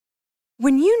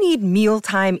When you need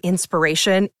mealtime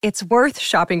inspiration, it's worth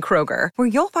shopping Kroger, where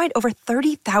you'll find over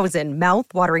 30,000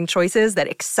 mouth-watering choices that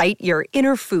excite your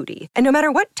inner foodie. And no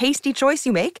matter what tasty choice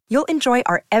you make, you'll enjoy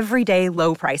our everyday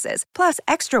low prices, plus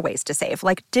extra ways to save,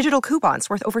 like digital coupons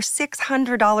worth over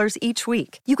 $600 each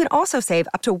week. You can also save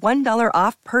up to $1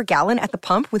 off per gallon at the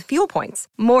pump with fuel points.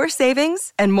 More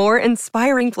savings and more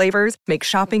inspiring flavors make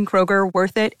shopping Kroger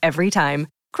worth it every time.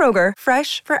 Kroger,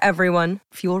 fresh for everyone.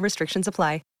 Fuel restrictions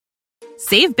apply.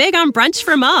 Save big on brunch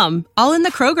for mom, all in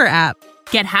the Kroger app.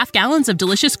 Get half gallons of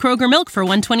delicious Kroger milk for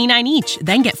 $1.29 each.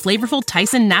 Then get flavorful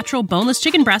Tyson natural boneless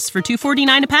chicken breasts for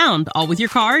 $2.49 a pound, all with your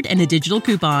card and a digital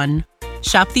coupon.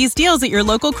 Shop these deals at your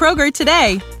local Kroger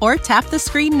today, or tap the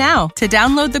screen now to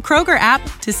download the Kroger app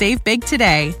to save big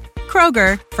today.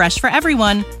 Kroger, fresh for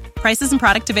everyone. Prices and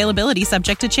product availability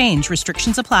subject to change.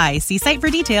 Restrictions apply. See site for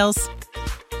details.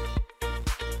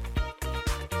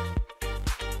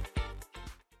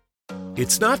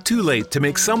 It's not too late to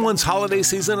make someone's holiday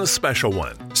season a special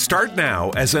one. Start now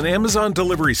as an Amazon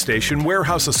Delivery Station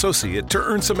warehouse associate to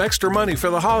earn some extra money for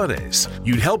the holidays.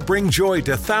 You'd help bring joy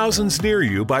to thousands near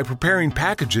you by preparing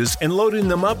packages and loading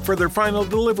them up for their final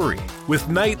delivery. With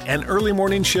night and early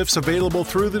morning shifts available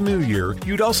through the new year,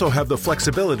 you'd also have the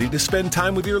flexibility to spend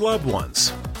time with your loved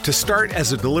ones. To start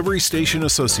as a delivery station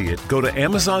associate, go to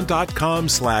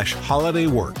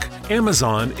amazon.com/holidaywork.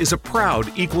 Amazon is a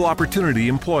proud equal opportunity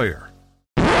employer.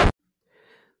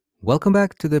 Welcome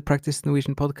back to the Practice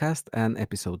Norwegian podcast and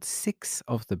episode 6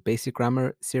 of the Basic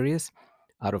Grammar series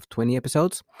out of 20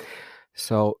 episodes.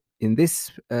 So in this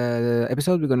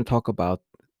episode, we're going to talk about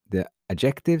the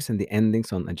adjectives and the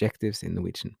endings on adjectives in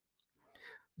Norwegian.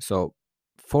 So,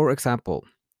 for example,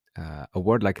 a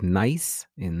word like nice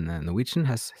in Norwegian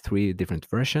has 3 different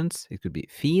versions. It could be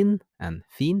fin and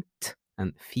fint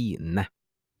and fine.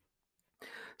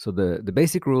 So the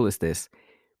basic rule is this.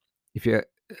 If you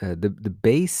the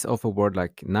base of a word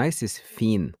like nice is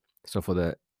fin. So for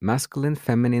the masculine,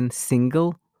 feminine,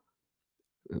 single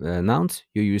nouns,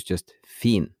 you use just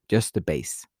fin, just the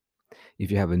base.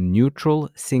 If you have a neutral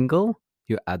single,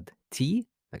 you add t,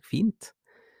 like fint.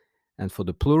 And for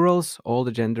the plurals, all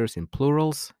the genders in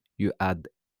plurals, you add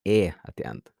e at the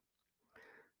end.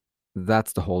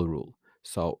 That's the whole rule.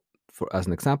 So as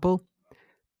an example,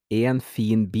 en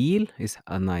fin bil is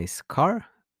a nice car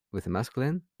with a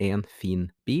masculine, en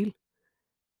fin bil.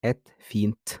 Et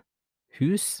fint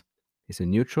hus is a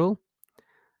neutral.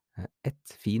 Et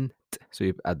fint, so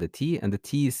you add the T, and the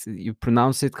T is, you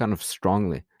pronounce it kind of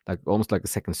strongly, like almost like a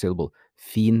second syllable.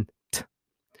 Fint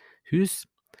hus.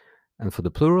 And for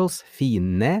the plurals,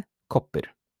 fine kopper.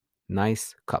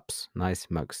 Nice cups, nice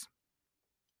mugs.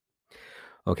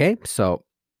 Okay, so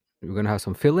we're going to have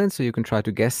some fill-ins so you can try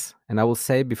to guess. And I will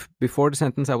say, before the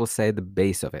sentence, I will say the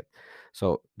base of it.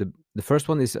 So the first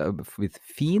one is with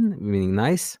fin, meaning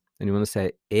nice. And you want to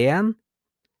say en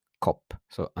kopp.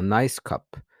 So a nice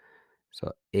cup.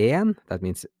 So en, that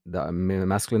means the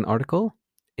masculine article.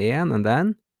 En, and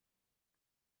then,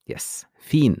 yes,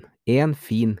 fin. En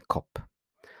fin kopp.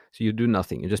 So you do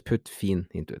nothing. You just put fin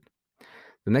into it.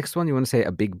 The next one, you want to say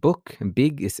a big book. And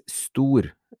big is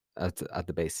stor at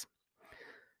the base.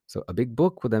 So a big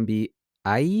book would then be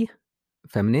ei,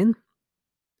 feminine,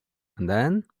 and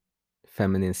then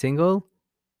feminine single.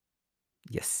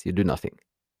 Yes, you do nothing.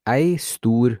 Ei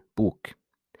stor bok.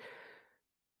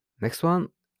 Next one,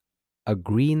 a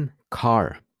green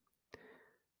car.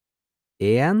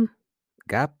 En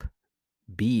gap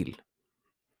bil.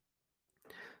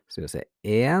 So you say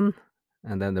en,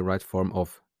 and then the right form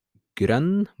of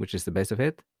grønn, which is the base of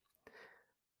it.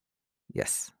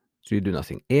 Yes, so you do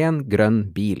nothing. En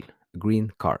grønn bil, a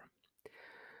green car.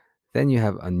 Then you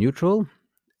have a neutral,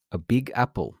 a big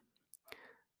apple.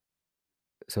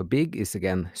 So big is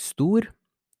again stor,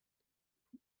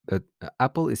 but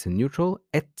apple is a neutral,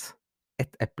 et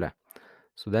eple.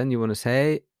 So then you want to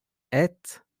say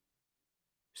et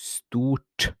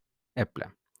stort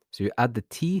eple. So you add the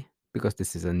T because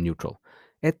this is a neutral.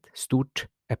 Et stort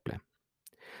eple.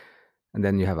 And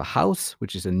then you have a house,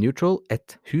 which is a neutral,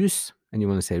 et hus. And you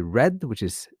want to say red, which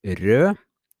is rød.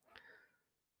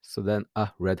 So then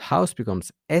a red house becomes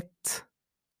et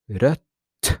rødt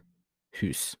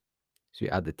hus. So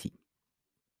you add the T.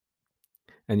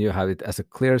 And you have it as a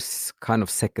clear kind of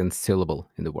second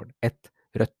syllable in the word. Et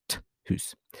rødt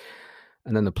hus.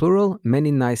 And then the plural,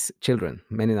 many nice children,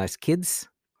 many nice kids.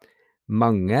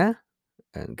 Mange,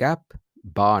 and gap,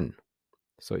 barn.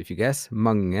 So if you guess,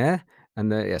 mange,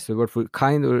 and yes, the word for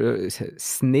kind or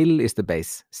snill is the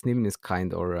base. Snill means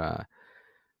kind or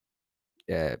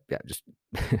just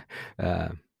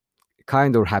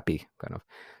kind or happy, kind of.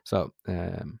 So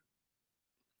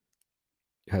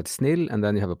You had snill, and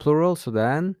then you have a plural, so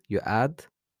then you add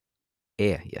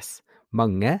e, yes.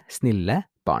 Mange snille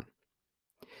barn.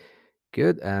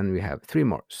 Good, and we have 3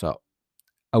 more. So,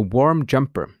 a warm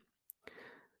jumper.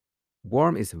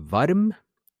 Warm is varm.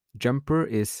 Jumper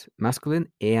is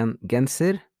masculine. En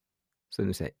genser. So then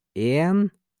you say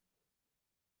en.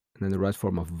 And then the right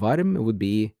form of varm would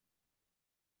be,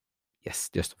 yes,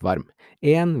 just varm.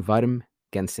 En varm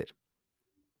genser.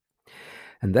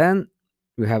 And then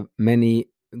we have many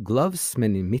gloves,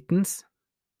 many mittens.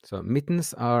 So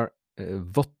mittens are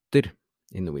votter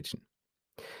in Norwegian.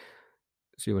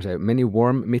 So you would say many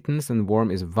warm mittens, and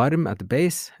warm is varm at the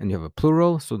base, and you have a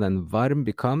plural, so then varm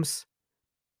becomes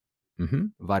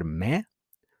varme.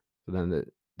 So then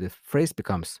the phrase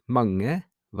becomes mange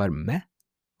varme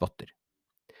votter.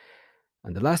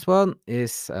 And the last one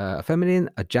is a feminine,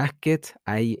 a jacket,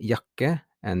 ei jakke,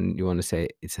 and you want to say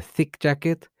it's a thick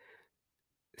jacket.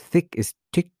 Thick is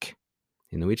tykk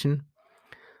in Norwegian.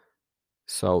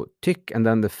 So tykk, and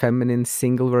then the feminine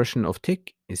single version of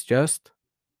tykk is just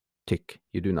tykk.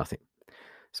 You do nothing.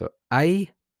 So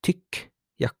ei tykk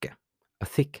jakke, a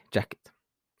thick jacket.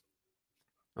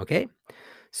 Okay,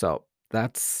 so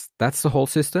that's the whole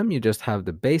system. You just have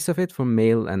the base of it for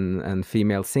male and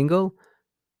female single.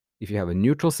 If you have a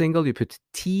neutral single, you put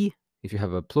T. If you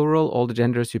have a plural, all the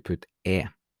genders, you put E.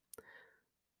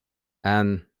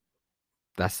 And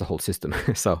that's the whole system.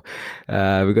 So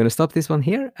we're going to stop this one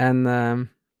here. And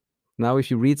now if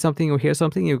you read something or hear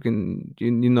something, you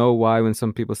know why when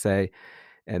some people say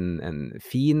en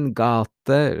fin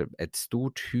gate, et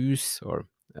stort hus, or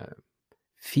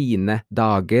fine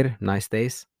dager, nice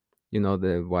days. You know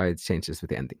why it changes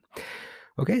with the ending.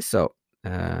 Okay, so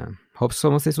hope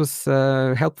some of this was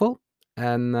helpful,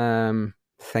 and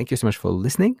thank you so much for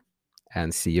listening,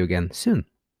 and see you again soon.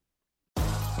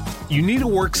 You need a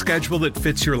work schedule that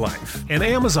fits your life, and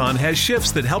Amazon has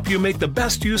shifts that help you make the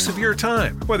best use of your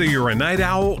time. Whether you're a night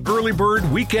owl, early bird,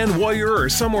 weekend warrior, or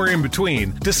somewhere in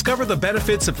between, discover the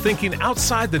benefits of thinking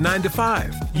outside the 9 to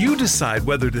 5. You decide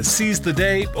whether to seize the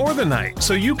day or the night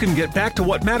so you can get back to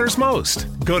what matters most.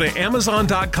 Go to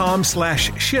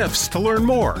amazon.com/shifts to learn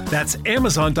more. That's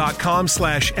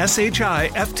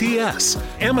amazon.com/shifts.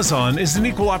 Amazon is an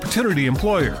equal opportunity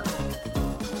employer.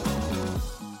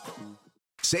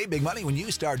 Save big money when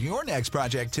you start your next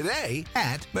project today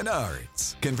at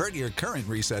Menards. Convert your current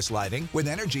recessed lighting with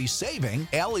energy-saving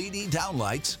LED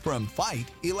downlights from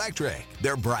Fight Electric.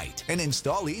 They're bright and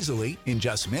install easily in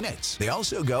just minutes. They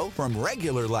also go from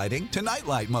regular lighting to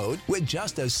nightlight mode with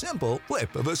just a simple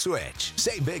flip of a switch.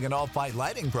 Save big on all Fight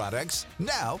lighting products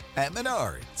now at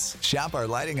Menards. Shop our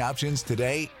lighting options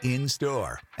today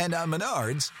in-store and on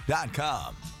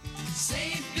Menards.com.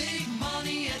 Save big.